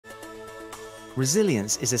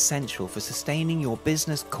Resilience is essential for sustaining your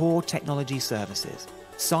business core technology services.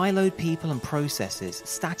 Siloed people and processes,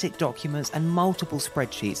 static documents, and multiple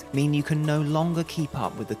spreadsheets mean you can no longer keep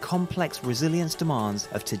up with the complex resilience demands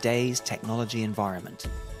of today's technology environment.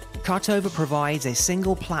 Cutover provides a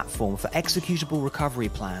single platform for executable recovery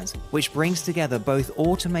plans, which brings together both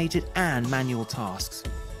automated and manual tasks.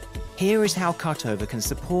 Here is how Cutover can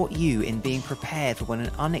support you in being prepared for when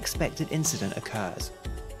an unexpected incident occurs.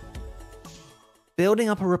 Building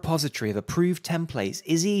up a repository of approved templates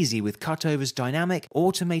is easy with Cutover's dynamic,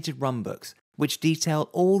 automated runbooks, which detail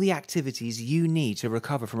all the activities you need to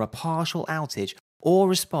recover from a partial outage or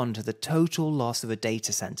respond to the total loss of a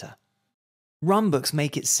data center. Runbooks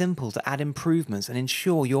make it simple to add improvements and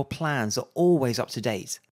ensure your plans are always up to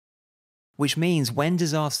date, which means when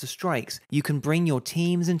disaster strikes, you can bring your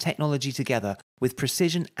teams and technology together with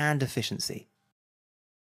precision and efficiency.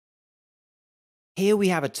 Here we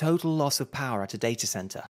have a total loss of power at a data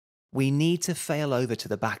center. We need to fail over to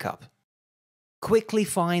the backup. Quickly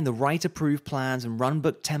find the right approved plans and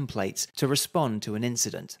runbook templates to respond to an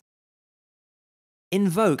incident.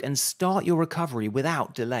 Invoke and start your recovery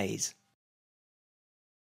without delays.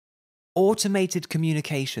 Automated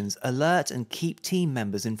communications alert and keep team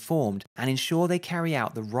members informed and ensure they carry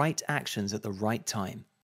out the right actions at the right time.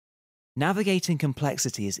 Navigating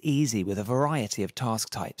complexity is easy with a variety of task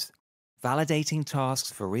types. Validating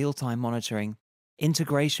tasks for real-time monitoring,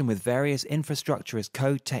 integration with various infrastructure as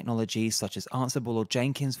code technologies such as Ansible or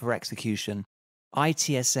Jenkins for execution,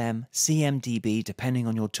 ITSM, CMDB depending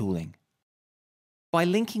on your tooling. By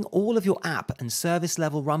linking all of your app and service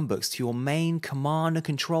level runbooks to your main command and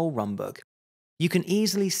control runbook, you can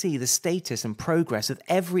easily see the status and progress of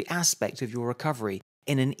every aspect of your recovery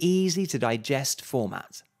in an easy to digest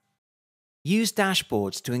format. Use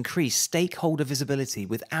dashboards to increase stakeholder visibility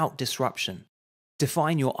without disruption.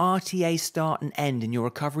 Define your RTA start and end in your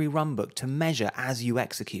recovery runbook to measure as you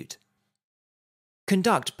execute.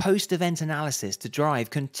 Conduct post-event analysis to drive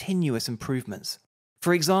continuous improvements.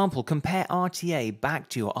 For example, compare RTA back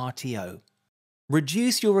to your RTO.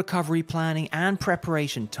 Reduce your recovery planning and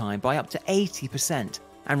preparation time by up to 80%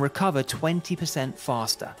 and recover 20%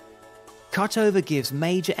 faster. Cutover gives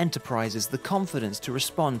major enterprises the confidence to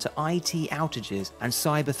respond to IT outages and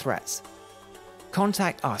cyber threats.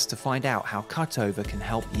 Contact us to find out how Cutover can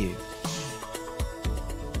help you.